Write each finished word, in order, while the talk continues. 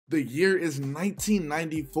The year is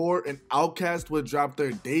 1994 and Outkast would drop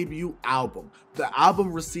their debut album. The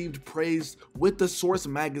album received praise, with the Source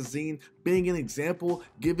magazine being an example,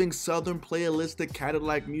 giving Southern Playalistic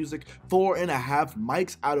Cadillac Music 4.5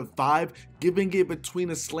 mics out of 5, giving it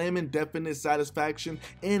between a slammin-definite satisfaction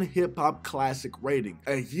and hip-hop classic rating.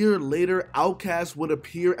 A year later, Outkast would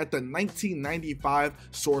appear at the 1995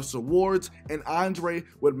 Source Awards, and Andre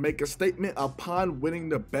would make a statement upon winning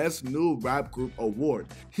the Best New Rap Group award.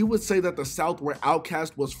 He would say that the South, where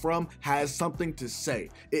Outkast was from, has something to say.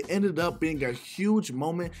 It ended up being a huge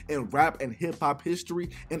moment in rap and hip-hop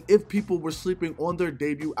history, and if people were sleeping on their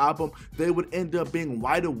debut album, they would end up being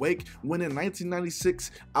wide awake when in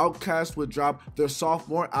 1996, Outkast would drop their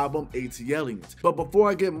sophomore album, ATLiens. But before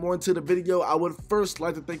I get more into the video, I would first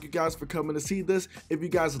like to thank you guys for coming to see this. If you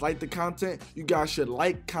guys like the content, you guys should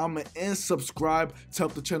like, comment, and subscribe to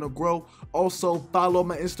help the channel grow. Also, follow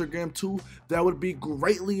my Instagram too. That would be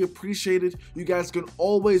greatly appreciated. You guys can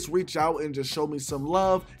always reach out and just show me some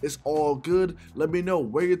love. It's all good. Let me know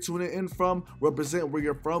where you're tuning in from, represent where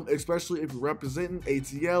you're from, especially if you're representing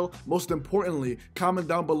ATL. Most importantly, comment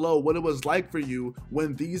down below what it was like for you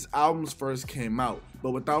when these albums first came out.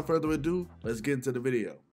 But without further ado, let's get into the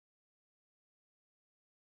video.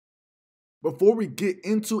 Before we get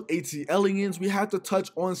into ATLiens, we have to touch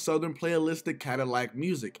on Southern Playalistic Cadillac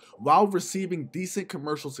Music. While receiving decent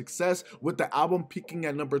commercial success, with the album peaking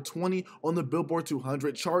at number 20 on the Billboard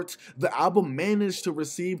 200 charts, the album managed to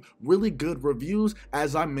receive really good reviews,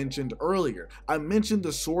 as I mentioned earlier. I mentioned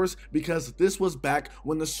The Source because this was back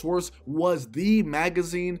when The Source was the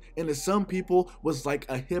magazine, and to some people was like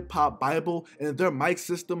a hip-hop bible, and their mic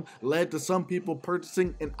system led to some people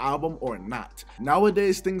purchasing an album or not.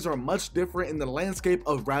 Nowadays, things are much different in the landscape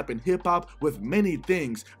of rap and hip-hop with many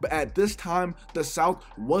things, but at this time, the South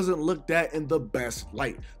wasn't looked at in the best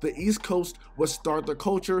light. The East Coast was starter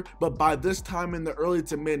culture, but by this time in the early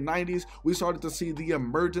to mid 90s, we started to see the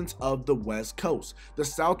emergence of the West Coast. The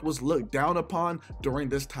South was looked down upon during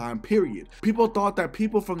this time period. People thought that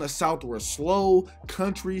people from the South were slow,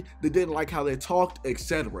 country, they didn't like how they talked,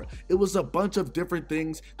 etc. It was a bunch of different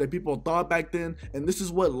things that people thought back then, and this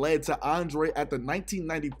is what led to Andre at the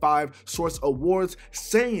 1995 Source Awards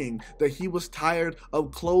saying that he was tired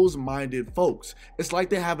of closed-minded folks. It's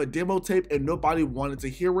like they have a demo tape and nobody wanted to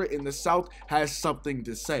hear it, and the South has something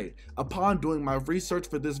to say. Upon doing my research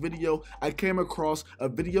for this video, I came across a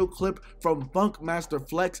video clip from Funkmaster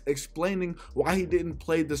Flex explaining why he didn't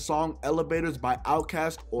play the song Elevators by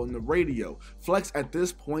Outkast on the radio. Flex at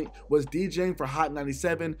this point was DJing for Hot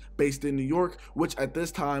 97 based in New York, which at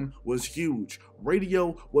this time was huge.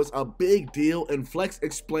 Radio was a big deal, and Flex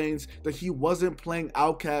explains that he wasn't playing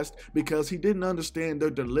Outkast because he didn't understand their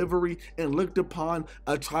delivery and looked upon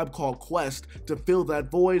A Tribe Called Quest to fill that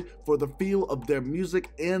void for the feel of their music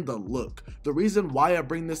and the look. The reason why I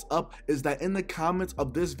bring this up is that in the comments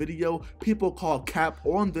of this video, people call cap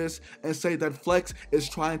on this and say that Flex is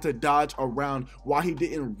trying to dodge around why he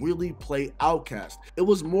didn't really play Outkast. It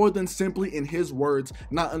was more than simply, in his words,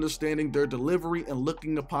 not understanding their delivery and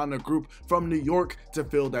looking upon a group from New York to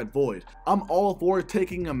fill that void. I'm all for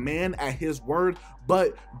taking a man at his word,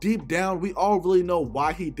 but deep down we all really know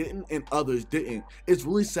why he didn't and others didn't. It's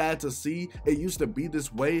really sad to see it used to be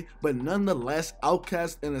this way, but nonetheless,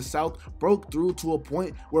 Outkast in the South broke through to a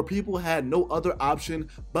point where people had no other option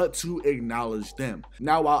but to acknowledge them.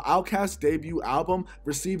 Now, while Outkast's debut album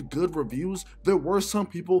received good reviews, there were some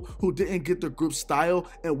people who didn't get the group's style,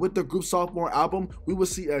 and with the group's sophomore album, we would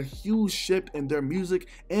see a huge shift in their music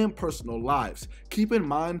and personal lives. Keep in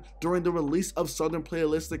mind, during the release of Southern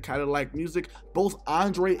Playalistic Cadillac Music, both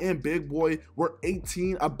Andre and Big Boy were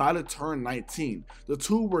 18, about to turn 19. The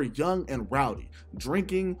two were young and rowdy.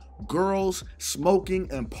 Drinking, girls,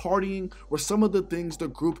 smoking, and partying were some of the things the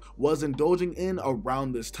group was indulging in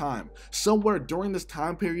around this time. Somewhere during this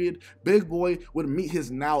time period, Big Boy would meet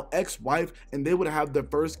his now ex-wife, and they would have their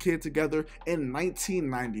first kid together in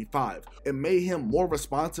 1995. It made him more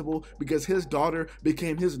responsible because his daughter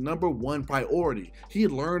became his #1 priority. He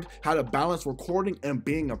learned how to balance recording and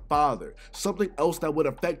being a father. Something else that would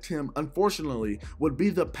affect him, unfortunately, would be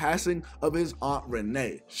the passing of his Aunt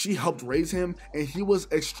Renee. She helped raise him, and he was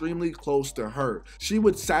extremely close to her. She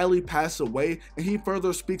would sadly pass away, and he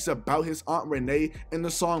further speaks about his Aunt Renee in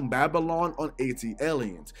the song Babylon on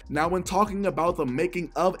ATLiens. Now, when talking about the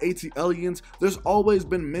making of ATLiens, there's always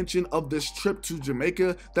been mention of this trip to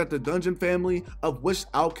Jamaica that the Dungeon family, of which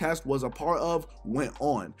Outkast was a part of, went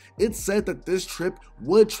on. It's said that this trip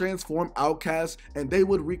would transform Outkast and they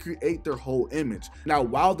would recreate their whole image. Now,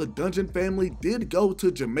 while the Dungeon family did go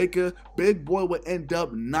to Jamaica, Big Boy would end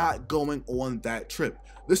up not going on that trip.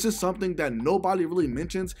 This is something that nobody really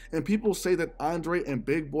mentions, and people say that Andre and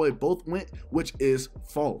Big Boy both went, which is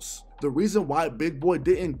false. The reason why Big Boy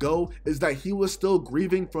didn't go is that he was still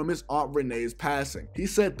grieving from his Aunt Renee's passing. He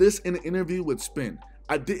said this in an interview with Spin.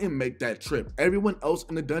 I didn't make that trip. Everyone else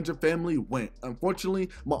in the Dungeon family went. Unfortunately,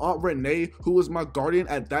 my Aunt Renee, who was my guardian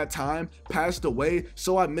at that time, passed away,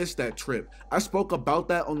 so I missed that trip. I spoke about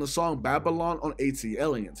that on the song Babylon on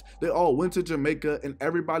ATLiens. They all went to Jamaica and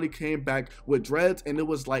everybody came back with dreads, and it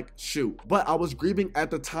was like, shoot. But I was grieving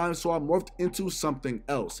at the time, so I morphed into something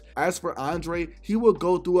else. As for Andre, he would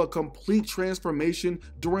go through a complete transformation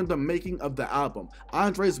during the making of the album.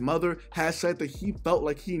 Andre's mother has said that he felt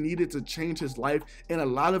like he needed to change his life, and a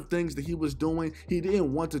lot of things that he was doing, he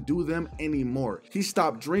didn't want to do them anymore. He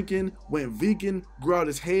stopped drinking, went vegan, grew out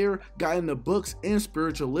his hair, got into books and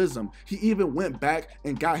spiritualism. He even went back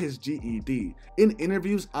and got his GED. In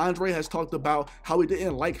interviews, Andre has talked about how he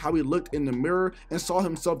didn't like how he looked in the mirror and saw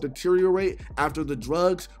himself deteriorate after the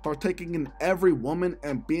drugs, partaking in every woman,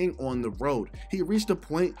 and being on the road. He reached a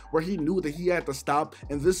point where he knew that he had to stop,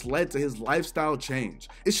 and this led to his lifestyle change.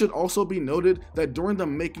 It should also be noted that during the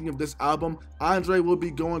making of this album, Andre will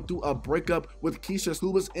be going through a breakup with Keisha,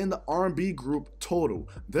 who was in the R&B group Total.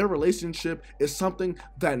 Their relationship is something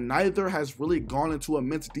that neither has really gone into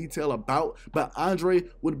immense detail about, but Andre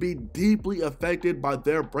would be deeply affected by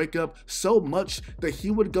their breakup, so much that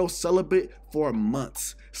he would go celibate for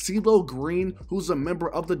months. CeeLo Green, who's a member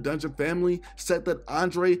of the Dungeon family, said that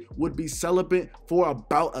Andre would be celibate for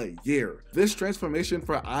about a year. This transformation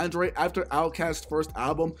for Andre after Outkast's first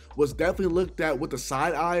album was definitely looked at with a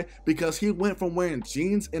side eye, because he went from wearing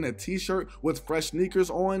jeans and a t-shirt with fresh sneakers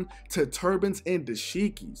on to turbans and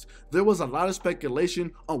dashikis. There was a lot of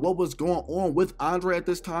speculation on what was going on with Andre at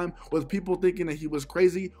this time, with people thinking that he was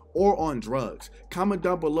crazy or on drugs. Comment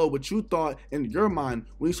down below what you thought in your mind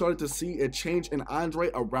when you started to see a change in Andre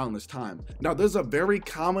around this time. Now, there's a very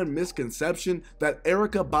common misconception that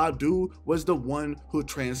Erykah Badu was the one who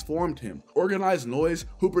transformed him. Organized Noise,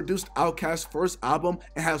 who produced Outkast's first album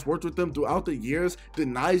and has worked with them throughout the years,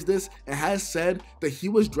 denies this and has said that he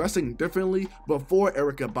was dressing differently before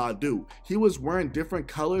Erykah Badu. He was wearing different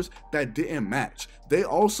colors that didn't match. They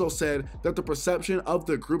also said that the perception of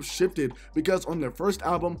the group shifted because on their first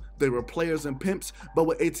album, they were players and pimps, but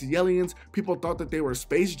with ATLiens, people thought that they were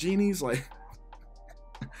space genies. Like,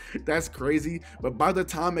 that's crazy. But by the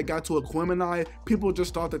time it got to Aquemini, people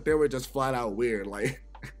just thought that they were just flat out weird. Like,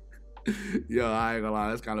 yo, I ain't gonna lie,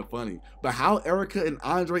 that's kind of funny. But how Erykah and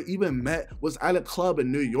Andre even met was at a club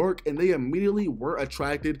in New York, and they immediately were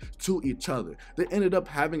attracted to each other. They ended up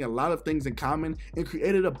having a lot of things in common and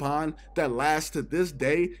created a bond that lasts to this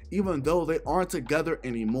day, even though they aren't together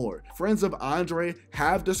anymore. Friends of Andre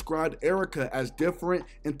have described Erykah as different,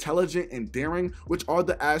 intelligent, and daring, which are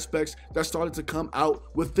the aspects that started to come out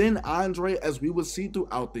within Andre as we would see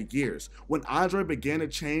throughout the years. When Andre began to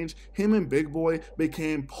change, him and Big Boy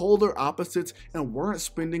became polar opposites and weren't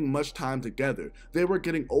spending much time together. They were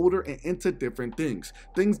getting older and into different things.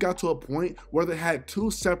 Things got to a point where they had two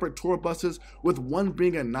separate tour buses, with one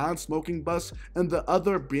being a non-smoking bus and the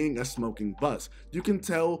other being a smoking bus. You can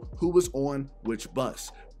tell who was on which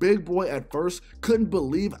bus. Big Boy at first couldn't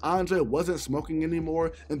believe Andre wasn't smoking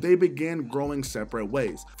anymore, and they began growing separate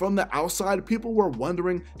ways. From the outside, people were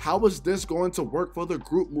wondering, how is this going to work for the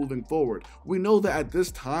group moving forward? We know that at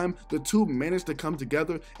this time, the two managed to come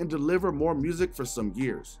together and deliver more music for some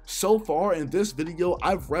years. So far in this video,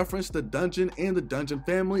 I've referenced the Dungeon and the Dungeon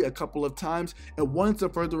family a couple of times, and wanted to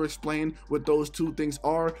further explain what those two things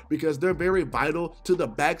are because they're very vital to the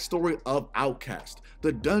backstory of Outkast.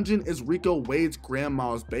 The Dungeon is Rico Wade's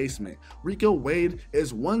grandma's basement. Rico Wade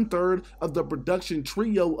is 1/3 of the production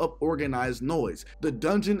trio of Organized Noise. The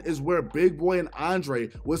Dungeon is where Big Boy and Andre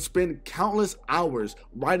would spend countless hours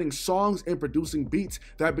writing songs and producing beats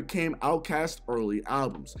that became Outkast's early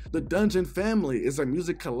albums. The Dungeon family is a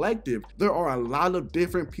music collective. There are a lot of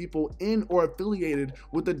different people in or affiliated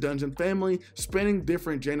with the Dungeon family, spanning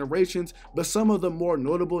different generations, but some of the more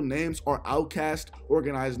notable names are Outkast,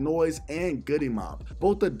 Organized Noise, and Goody Mob.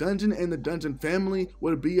 Both the Dungeon and the Dungeon family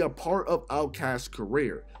would be a part of Outkast's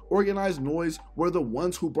career. Organized Noise were the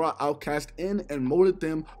ones who brought Outkast in and molded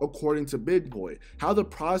them according to Big Boy. How the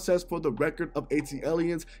process for the record of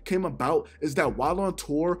ATLiens came about is that while on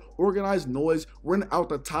tour, Organized Noise rented out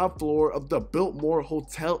the top floor of the Biltmore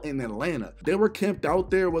Hotel in Atlanta. They were camped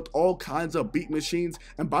out there with all kinds of beat machines,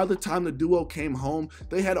 and by the time the duo came home,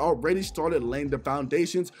 they had already started laying the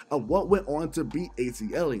foundations of what went on to be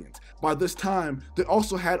ATLiens. By this time, they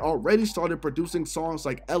also had already started producing songs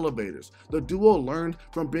like Elevators. The duo learned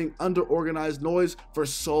from being being under organized noise for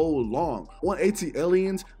so long. On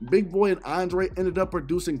ATLiens, Big Boi and Andre ended up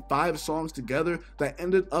producing 5 songs together that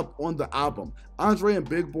ended up on the album. Andre and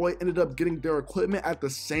Big Boi ended up getting their equipment at the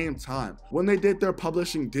same time. When they did their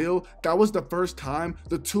publishing deal, that was the first time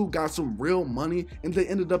the two got some real money, and they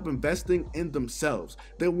ended up investing in themselves.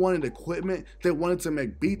 They wanted equipment, they wanted to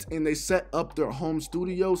make beats, and they set up their home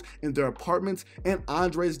studios in their apartments and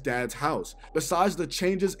Andre's dad's house. Besides the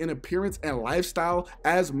changes in appearance and lifestyle,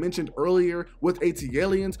 as mentioned earlier with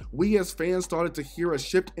ATLiens, we as fans started to hear a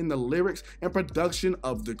shift in the lyrics and production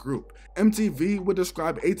of the group. MTV would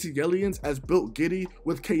describe ATLiens as built giddy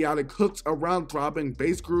with chaotic hooks around throbbing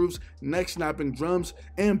bass grooves, neck snapping drums,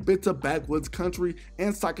 and bits of backwoods country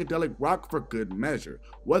and psychedelic rock for good measure.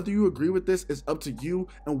 Whether you agree with this is up to you,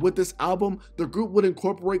 and with this album, the group would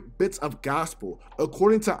incorporate bits of gospel.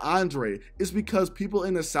 According to Andre, it's because people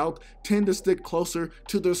in the South tend to stick closer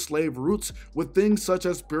to their slave roots with things such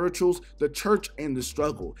as spirituals, the church, and the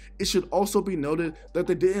struggle. It should also be noted that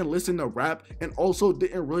they didn't listen to rap and also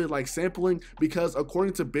didn't really like sampling, because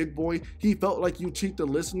according to Big Boi, he felt like you cheat the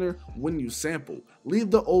listener when you sample.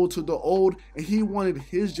 Leave the old to the old, and he wanted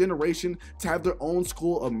his generation to have their own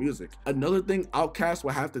school of music. Another thing Outkast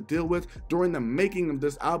will have to deal with during the making of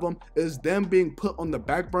this album is them being put on the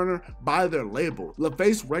back burner by their label.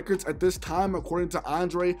 LaFace Records at this time, according to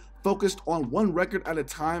Andre, focused on one record at a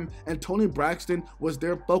time, and Toni Braxton was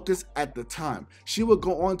their focus at the time. She would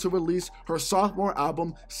go on to release her sophomore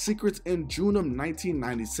album, Secrets, in June of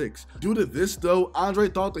 1996. Due to this though, Andre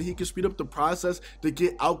thought that he could speed up the process to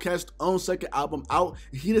get Outkast's own second album out.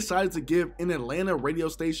 He decided to give an Atlanta radio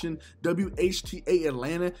station, WHTA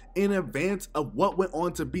Atlanta, in advance of what went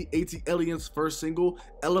on to be ATLiens' first single,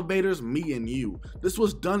 Elevators, Me and You. This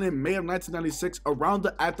was done in May of 1996 around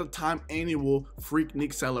the at the time annual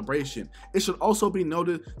Freaknik celebration. It should also be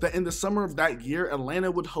noted that in the summer of that year,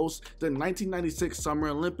 Atlanta would host the 1996 Summer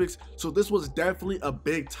Olympics, so this was definitely a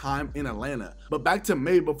big time in Atlanta. But back to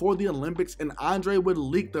May, before the Olympics, and Andre would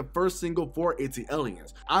leak the first single for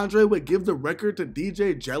ATLiens. Andre would give the record to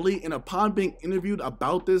DJ Jelly, and upon being interviewed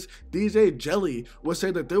about this, DJ Jelly would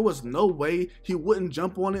say that there was no way he wouldn't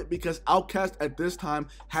jump on it because Outkast at this time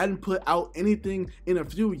hadn't put out anything in a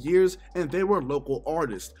few years, and they were local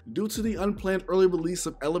artists. Due to the unplanned early release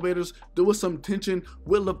of Elevators, there was some tension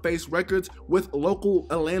with LaFace Records, with local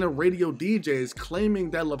Atlanta radio DJs claiming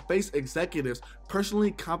that LaFace executives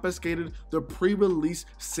personally confiscated the pre-release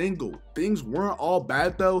single. Things weren't all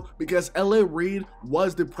bad though, because L.A. Reid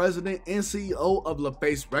was the president and CEO of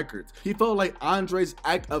LaFace Records. He felt like Andre's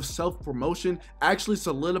act of self-promotion actually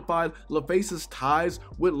solidified LaFace's ties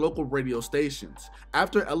with local radio stations.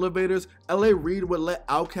 After Elevators, L.A. Reid would let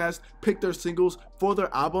Outkast pick their singles for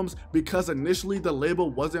their albums because initially the label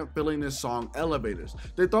wasn't feeling this song Elevators.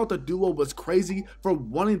 They thought the duo was crazy for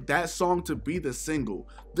wanting that song to be the single.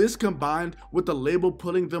 This, combined with the label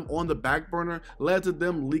putting them on the back burner, led to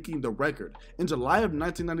them leaking the record. In July of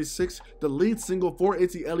 1996, the lead single for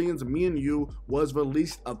ATLiens, Me and You, was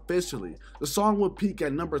released officially. The song would peak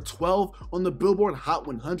at number 12 on the Billboard Hot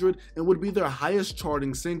 100 and would be their highest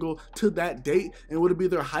charting single to that date, and would be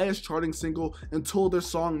their highest charting single until their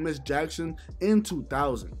song Miss Jackson in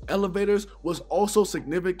 2000. Elevators was also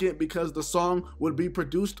significant because the song would be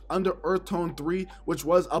produced under Earth Tone 3, which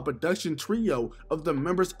was a production trio of the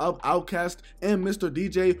members of Outkast and Mr.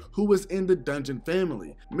 DJ, who was in the Dungeon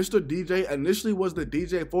family. Mr. DJ initially was the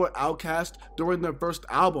DJ for Outkast during their first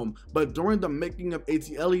album, but during the making of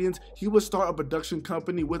ATLiens, he would start a production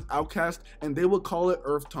company with Outkast and they would call it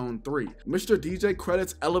Earth Tone 3. Mr. DJ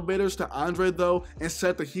credits Elevators to Andre though, and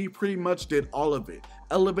said that he pretty much did all of it.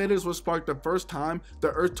 Elevators would spark the first time the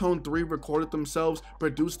Earth Tone 3 recorded themselves,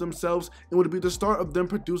 produced themselves, and would be the start of them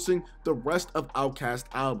producing the rest of Outkast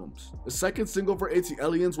albums. The second single for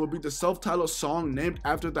ATLiens would be the self-titled song named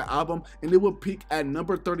after the album, and it would peak at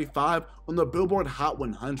number 35 on the Billboard Hot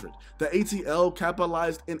 100. The ATL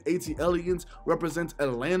capitalized in ATLiens represents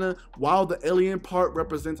Atlanta, while the alien part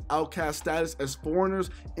represents Outkast status as foreigners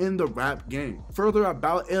in the rap game. Further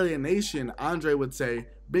about alienation, Andre would say,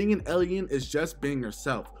 being an alien is just being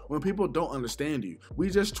yourself. When people don't understand you, we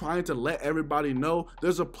just trying to let everybody know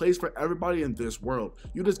there's a place for everybody in this world.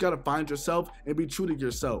 You just gotta find yourself and be true to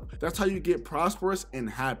yourself. That's how you get prosperous and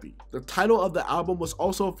happy. The title of the album was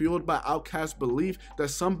also fueled by Outkast's belief that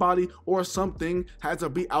somebody or something had to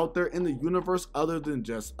be out there in the universe other than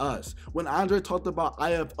just us. When Andre talked about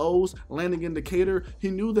IFOs, landing indicator, he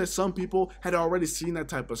knew that some people had already seen that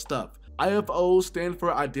type of stuff. IFOs stand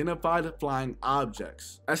for Identified Flying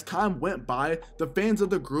Objects. As time went by, the fans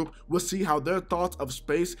of the group would see how their thoughts of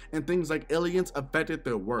space and things like aliens affected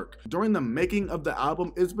their work. During the making of the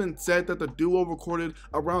album, it's been said that the duo recorded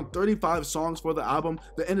around 35 songs for the album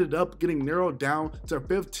that ended up getting narrowed down to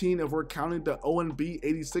 15 if we're counting the O&B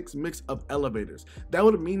 86 mix of Elevators. That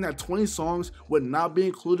would mean that 20 songs would not be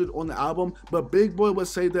included on the album, but Big Boy would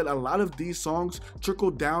say that a lot of these songs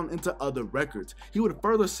trickled down into other records. He would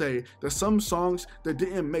further say that some songs that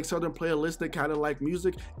didn't make Southern Playalistic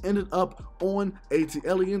ATLiens ended up on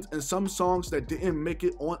ATLiens, and some songs that didn't make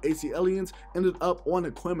it on ATLiens ended up on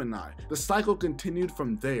Aquemini. The cycle continued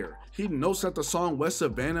from there. He notes that the song West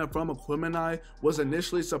Savannah from Aquemini was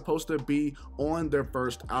initially supposed to be on their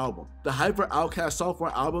first album. The hype for Outkast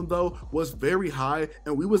sophomore album though was very high,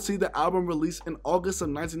 and we would see the album released in August of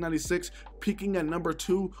 1996, peaking at number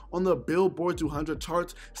 2 on the Billboard 200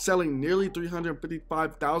 charts, selling nearly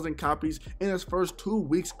 355,000 copies in its first 2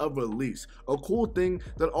 weeks of release. A cool thing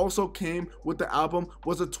that also came with the album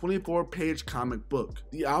was a 24-page comic book.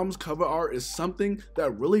 The album's cover art is something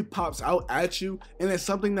that really pops out at you, and it's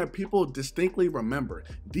something that people distinctly remember.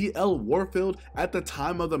 D.L. Warfield, at the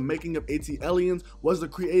time of the making of ATLiens, was the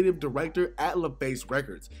creative director at LaFace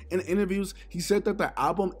Records. In interviews, he said that the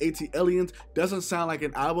album ATLiens doesn't sound like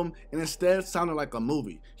an album and instead sounded like a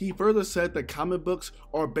movie. He further said that comic books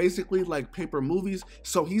are basically like paper movies,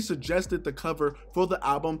 so he suggested the cover for the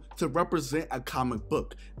album to represent a comic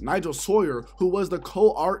book. Nigel Sawyer, who was the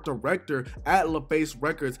co-art director at LaFace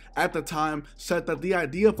Records at the time, said that the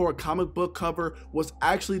idea for a comic book cover was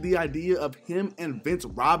actually the idea of him and Vince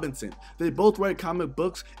Robinson. They both read comic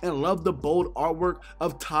books and loved the bold artwork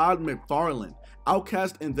of Todd McFarlane.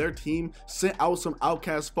 Outkast and their team sent out some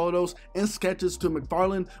Outkast photos and sketches to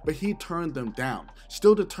McFarlane, but he turned them down.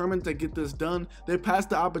 Still determined to get this done, they passed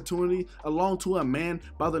the opportunity along to a man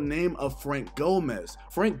by the name of Frank Gomez.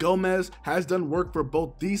 Frank Gomez has done work for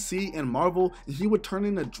both DC and Marvel, and he would turn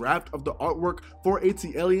in a draft of the artwork for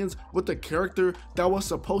ATLiens with a character that was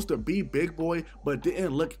supposed to be Big Boy but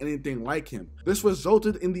didn't look anything like him. This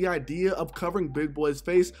resulted in the idea of covering Big Boy's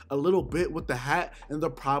face a little bit with the hat, and the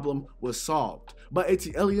problem was solved. But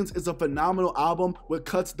ATLiens is a phenomenal album with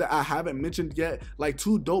cuts that I haven't mentioned yet, like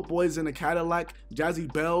Two Dope Boys in a Cadillac,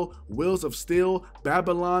 Jazzybelle, Wheels of Steel,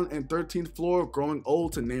 Babylon, and 13th Floor Growing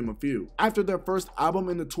Old, to name a few. After their first album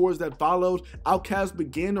and the tours that followed, Outkast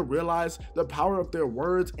began to realize the power of their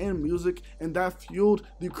words and music, and that fueled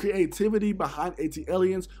the creativity behind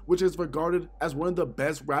ATLiens, which is regarded as one of the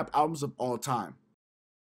best rap albums of all time.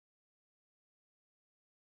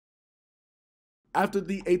 After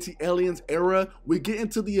the ATLiens era, we get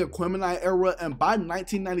into the Aquemini era, and by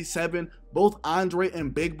 1997, both Andre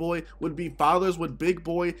and Big Boy would be fathers, with Big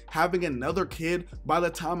Boy having another kid by the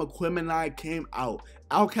time Aquemini came out.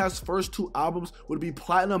 Outkast's first 2 albums would be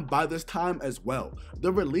platinum by this time as well.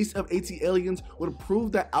 The release of ATLiens would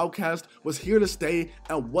prove that Outkast was here to stay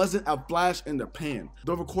and wasn't a flash in the pan.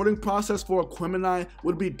 The recording process for Aquemini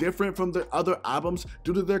would be different from their other albums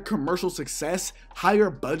due to their commercial success, higher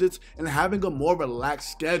budgets, and having a more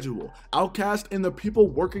relaxed schedule. Outkast and the people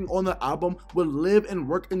working on the album would live and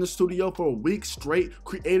work in the studio for a week straight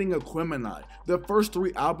creating Aquemini. Their first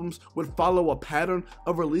 3 albums would follow a pattern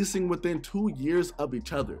of releasing within 2 years of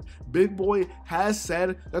each other. Big Boy has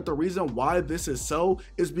said that the reason why this is so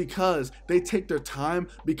is because they take their time,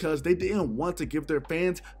 because they didn't want to give their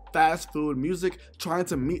fans fast food music trying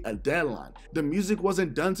to meet a deadline. The music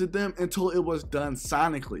wasn't done to them until it was done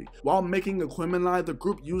sonically. While making Aquemini, the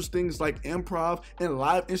group used things like improv and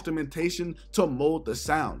live instrumentation to mold the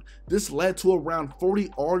sound. This led to around 40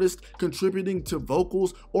 artists contributing to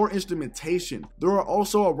vocals or instrumentation. There are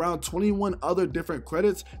also around 21 other different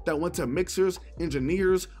credits that went to mixers,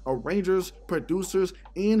 engineers, arrangers, producers,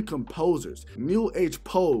 and composers. Neil H.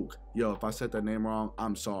 Pogue, yo, if I said that name wrong,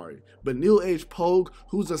 I'm sorry. But Neil H. Pogue,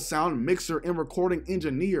 who's a sound mixer and recording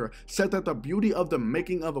engineer, said that the beauty of the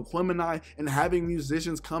making of Aquemini and having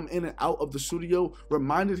musicians come in and out of the studio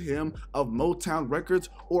reminded him of Motown Records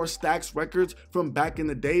or Stax Records from back in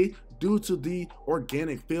the day, due to the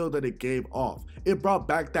organic feel that it gave off. It brought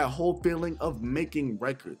back that whole feeling of making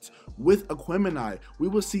records. With Aquemini, we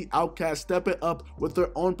will see Outkast step it up with their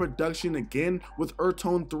own production again, with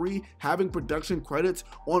Eartone 3 having production credits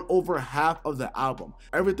on over half of the album.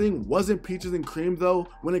 Everything wasn't peaches and cream though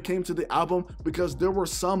when it came to the album, because there were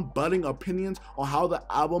some budding opinions on how the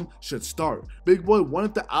album should start. Big Boy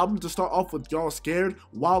wanted the album to start off with Y'all Scared,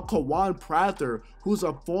 while Kawan Prather, who's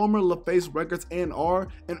a former LaFace Records A&R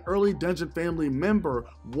and early every Dungeon family member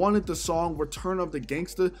wanted the song Return of the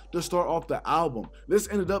Gangsta to start off the album. This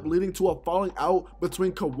ended up leading to a falling out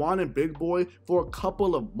between Kawan and Big Boi for a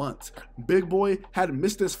couple of months. Big Boi had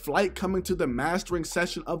missed his flight coming to the mastering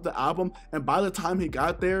session of the album, and by the time he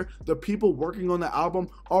got there, the people working on the album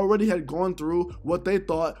already had gone through what they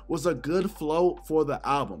thought was a good flow for the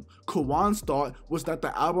album. Kawan's thought was that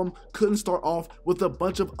the album couldn't start off with a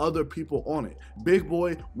bunch of other people on it. Big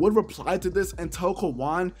Boi would reply to this and tell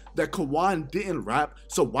Kawan that Kawan didn't rap,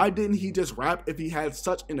 so why didn't he just rap if he had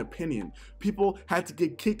such an opinion? People had to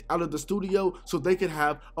get kicked out of the studio so they could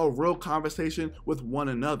have a real conversation with one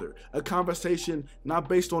another. A conversation not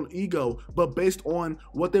based on ego, but based on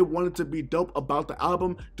what they wanted to be dope about the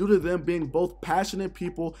album due to them being both passionate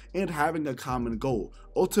people and having a common goal.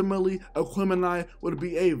 Ultimately, Aquemini would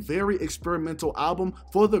be a very experimental album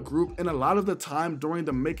for the group, and a lot of the time during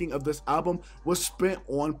the making of this album was spent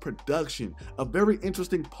on production. A very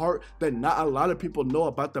interesting part that not a lot of people know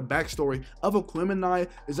about the backstory of Aquemini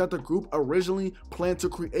is that the group originally planned to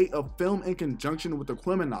create a film in conjunction with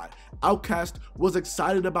Aquemini. Outkast was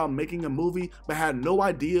excited about making a movie but had no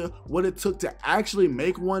idea what it took to actually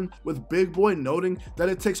make one, with Big Boi noting that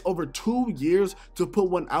it takes over 2 years to put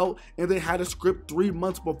one out and they had a script 3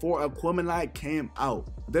 months before Aquemini came out.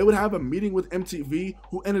 They would have a meeting with MTV,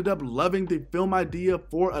 who ended up loving the film idea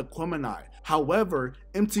for Aquemini. However,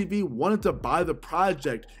 MTV wanted to buy the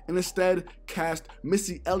project and instead cast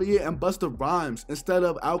Missy Elliott and Busta Rhymes instead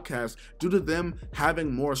of Outkast due to them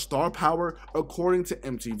having more star power, according to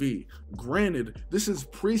MTV. Granted, this is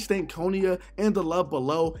pre-Stankonia and The Love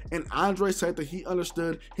Below, and Andre said that he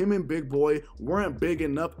understood him and Big Boi weren't big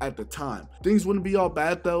enough at the time. Things wouldn't be all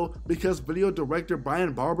bad though, because video director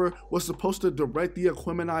Brian Barber was supposed to direct the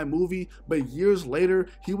Aquemini movie, but years later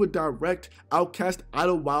he would direct Outkast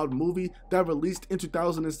Idlewild movie that released in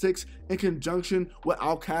 2006 in conjunction with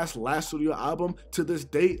Outkast's last studio album to this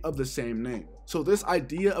date of the same name. So this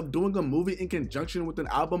idea of doing a movie in conjunction with an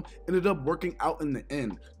album ended up working out in the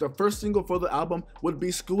end. The first single for the album would be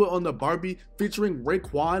School It on the Barbie, featuring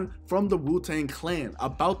Raekwon from the Wu-Tang Clan.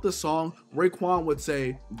 About the song, Raekwon would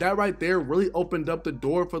say, "That right there really opened up the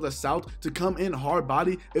door for the South to come in hard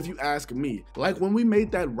body if you ask me. Like when we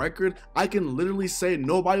made that record, I can literally say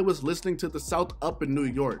nobody was listening to the South up in New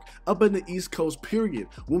York, up in the East Coast period.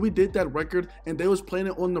 When we did that record and they was playing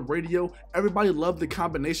it on the radio, everybody loved the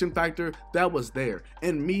combination factor that was there.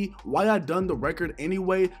 And me, why I done the record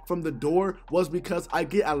anyway from the door was because I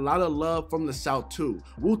get a lot of love from the South too.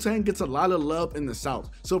 Wu-Tang gets a lot of love in the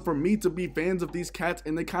South. So for me to be fans of these cats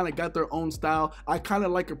and they kind of got their own style, I kind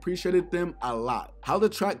of like appreciated them a lot." How the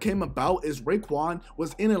track came about is Raekwon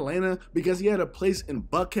was in Atlanta because he had a place in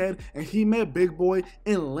Buckhead and he met Big Boi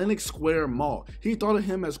in Lenox Square Mall. He thought of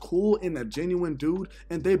him as cool and a genuine dude,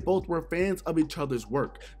 and they both were fans of each other's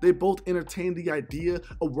work. They both entertained the idea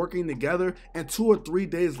of working together, and 2 or 3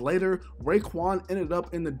 days later, Raekwon ended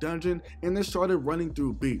up in the dungeon and they started running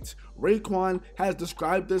through beats. Raekwon has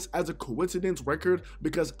described this as a coincidence record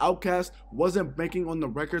because Outkast wasn't banking on the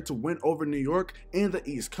record to win over New York and the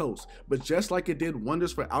East Coast. But just like it did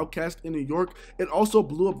wonders for Outkast in New York, it also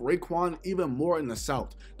blew up Raekwon even more in the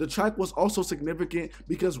South. The track was also significant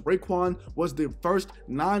because Raekwon was the first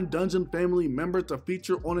non-Dungeon family member to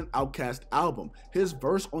feature on an Outkast album. His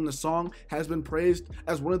verse on the song has been praised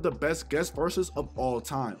as one of the best guest verses of all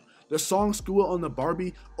time. The song School It on the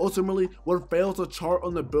Barbie ultimately would fail to chart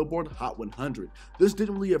on the Billboard Hot 100. This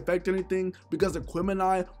didn't really affect anything because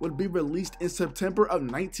Aquemini would be released in September of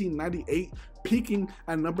 1998, peaking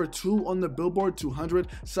at number 2 on the Billboard 200,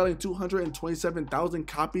 selling 227,000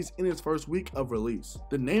 copies in its first week of release.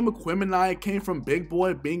 The name Aquemini came from Big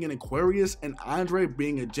Boi being an Aquarius and Andre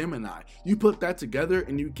being a Gemini. You put that together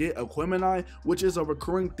and you get Aquemini, which is a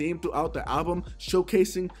recurring theme throughout the album,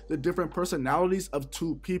 showcasing the different personalities of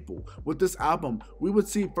two people. With this album, we would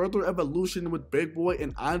see further evolution with Big Boi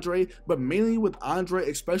and Andre, but mainly with Andre,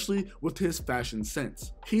 especially with his fashion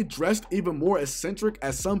sense. He dressed even more eccentric,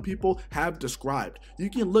 as some people have described.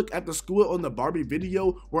 You can look at the School It on the Barbie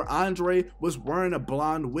video where Andre was wearing a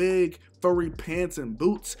blonde wig, furry pants and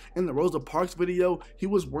boots. In the Rosa Parks video, he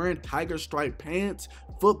was wearing tiger stripe pants,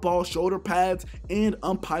 football shoulder pads, and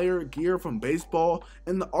umpire gear from baseball.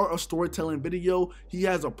 In the Art of Storytelling video, he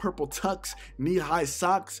has a purple tux, knee-high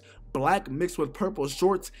socks, black mixed with purple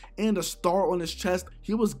shorts, and a star on his chest,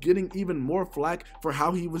 he was getting even more flack for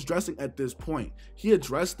how he was dressing at this point. He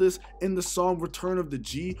addressed this in the song Return of the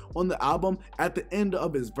G on the album at the end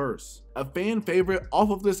of his verse. A fan favorite off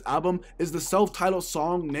of this album is the self-titled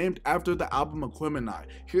song named after the album Aquemini.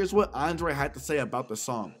 Here's what Andre had to say about the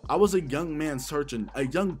song. I was a young man searching, a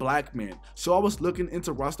young black man, so I was looking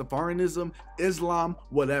into Rastafarianism, Islam,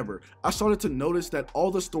 whatever. I started to notice that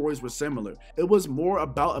all the stories were similar. It was more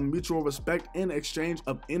about a mutual respect and exchange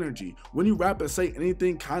of energy. When you rap and say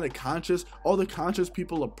anything kind of conscious, all the conscious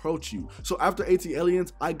people approach you. So after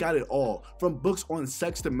ATLiens, I got it all, from books on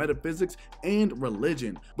sex to metaphysics and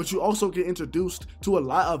religion. But you also get introduced to a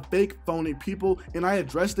lot of fake, phony people, and I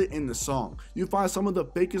addressed it in the song. You find some of the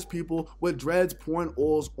fakest people with dreads pouring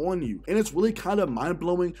oils on you, and it's really kind of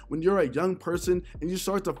mind-blowing when you're a young person and you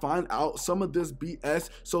start to find out some of this BS,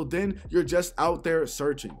 so then you're just out there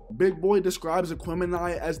searching. Big Boy describes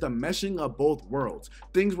Aquemini as the meshing of both worlds.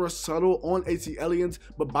 Things were subtle on ATLiens,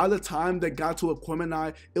 but by the time they got to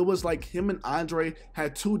Aquemini, it was like him and Andre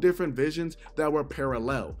had two different visions that were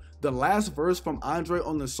parallel. The last verse from Andre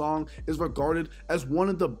on the song is regarded as one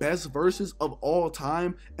of the best verses of all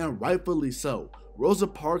time, and rightfully so. Rosa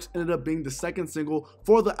Parks ended up being the second single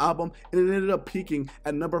for the album, and it ended up peaking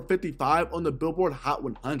at number 55 on the Billboard Hot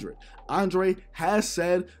 100. Andre has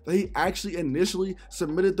said that he actually initially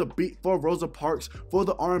submitted the beat for Rosa Parks for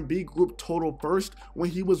the R&B group Total First when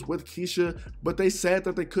he was with Keisha, but they said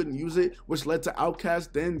that they couldn't use it, which led to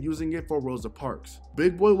Outkast then using it for Rosa Parks.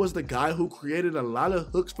 Big Boy was the guy who created a lot of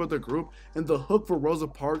hooks for the group, and the hook for Rosa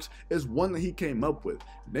Parks is one that he came up with.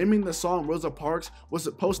 Naming the song Rosa Parks was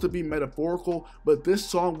supposed to be metaphorical, but this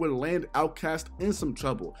song would land Outkast in some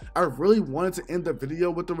trouble. I really wanted to end the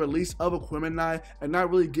video with the release of Aquemini and not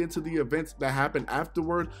really get into the events that happened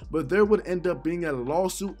afterward, but there would end up being a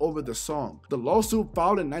lawsuit over the song. The lawsuit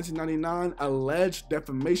filed in 1999 alleged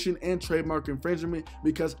defamation and trademark infringement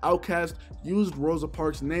because Outkast used Rosa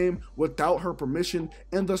Parks' name without her permission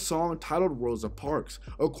in the song titled Rosa Parks.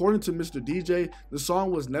 According to Mr. DJ, the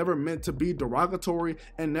song was never meant to be derogatory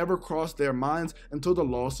and never crossed their minds until the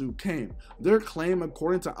lawsuit came. Their claim,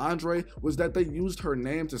 according to Andre, was that they used her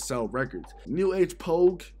name to sell records. New Age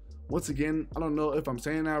Pogue, once again, I don't know if I'm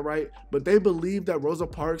saying that right, but they believed that Rosa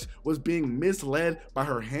Parks was being misled by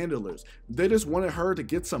her handlers. They just wanted her to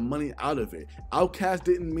get some money out of it. Outkast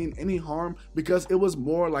didn't mean any harm because it was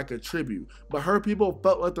more like a tribute, but her people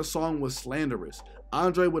felt like the song was slanderous.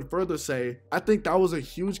 Andre would further say, I think that was a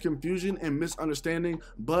huge confusion and misunderstanding,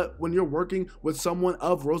 but when you're working with someone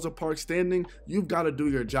of Rosa Parks' standing, you've got to do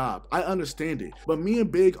your job. I understand it, but me and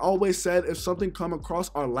Big always said if something come across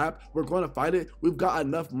our lap, we're going to fight it. We've got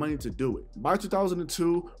enough money to do it. By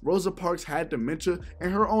 2002, Rosa Parks had dementia,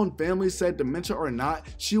 and her own family said dementia or not,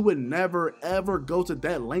 she would never ever go to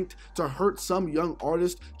that length to hurt some young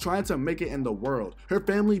artist trying to make it in the world. Her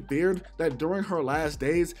family feared that during her last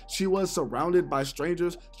days, she was surrounded by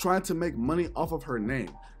strangers trying to make money off of her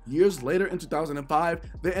name. Years later in 2005,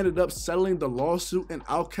 they ended up settling the lawsuit, and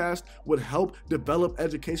Outkast would help develop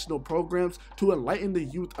educational programs to enlighten the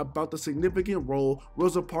youth about the significant role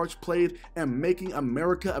Rosa Parks played in making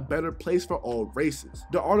America a better place for all races.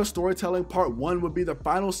 The Art of Storytelling Part 1 would be the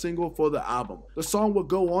final single for the album. The song would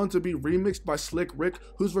go on to be remixed by Slick Rick,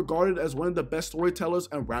 who's regarded as one of the best storytellers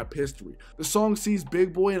in rap history. The song sees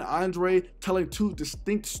Big Boy and Andre telling two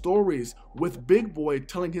distinct stories, with Big Boy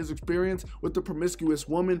telling his experience with the promiscuous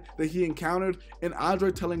woman that he encountered, and Andre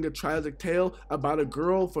telling a tragic tale about a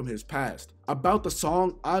girl from his past. About the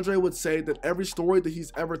song, Andre would say that every story that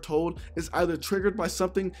he's ever told is either triggered by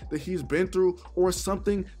something that he's been through or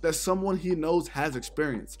something that someone he knows has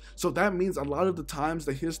experienced. So that means a lot of the times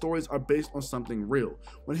that his stories are based on something real.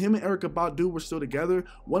 When him and Erykah Badu were still together,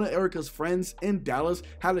 one of Erykah's friends in Dallas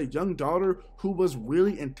had a young daughter who was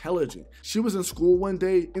really intelligent. She was in school one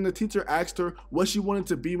day and the teacher asked her what she wanted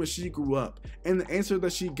to be when she grew up, and the answer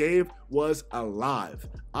that she gave was alive.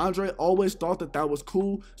 Andre always thought that that was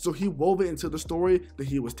cool, so he wove it into the story that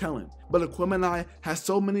he was telling. But Aquemini has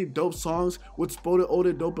so many dope songs, with Spota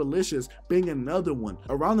Ode Dopalicious being another one.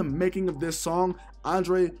 Around the making of this song,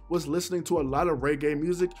 Andre was listening to a lot of reggae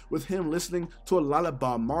music, with him listening to a lot of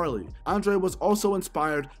Bob Marley. Andre was also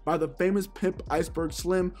inspired by the famous pimp Iceberg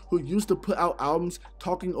Slim, who used to put out albums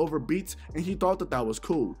talking over beats, and he thought that that was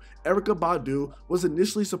cool. Erykah Badu was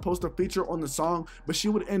initially supposed to feature on the song, but she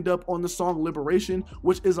would end up on on the song Liberation,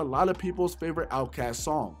 which is a lot of people's favorite Outkast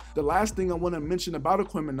song. The last thing I want to mention about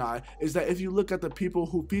Aquemini is that if you look at the people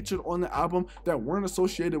who featured on the album that weren't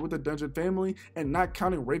associated with the Dungeon family, and not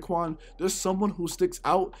counting Raekwon, there's someone who sticks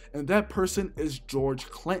out, and that person is George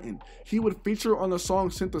Clinton. He would feature on the song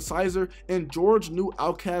Synthesizer, and George knew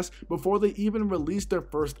Outkast before they even released their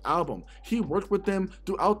first album. He worked with them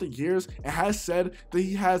throughout the years and has said that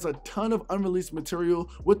he has a ton of unreleased material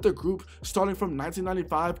with the group starting from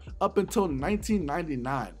 1995 up until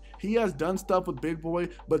 1999. He has done stuff with Big Boy,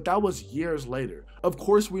 but that was years later. Of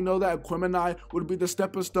course, we know that Aquemini would be the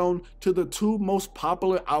stepping stone to the two most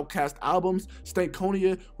popular Outkast albums,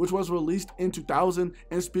 Stankonia, which was released in 2000,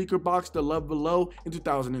 and Speakerboxxx, The Love Below in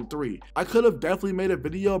 2003. I could have definitely made a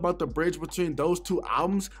video about the bridge between those two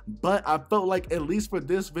albums, but I felt like, at least for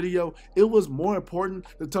this video, it was more important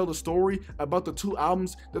to tell the story about the two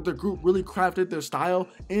albums that the group really crafted their style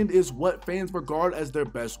and is what fans regard as their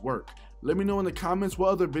best work. Let me know in the comments what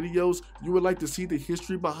other videos you would like to see the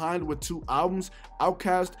history behind with two albums.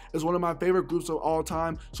 Outkast is one of my favorite groups of all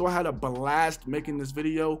time, so I had a blast making this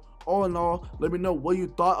video. All in all, let me know what you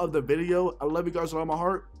thought of the video. I love you guys with all my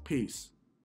heart. Peace.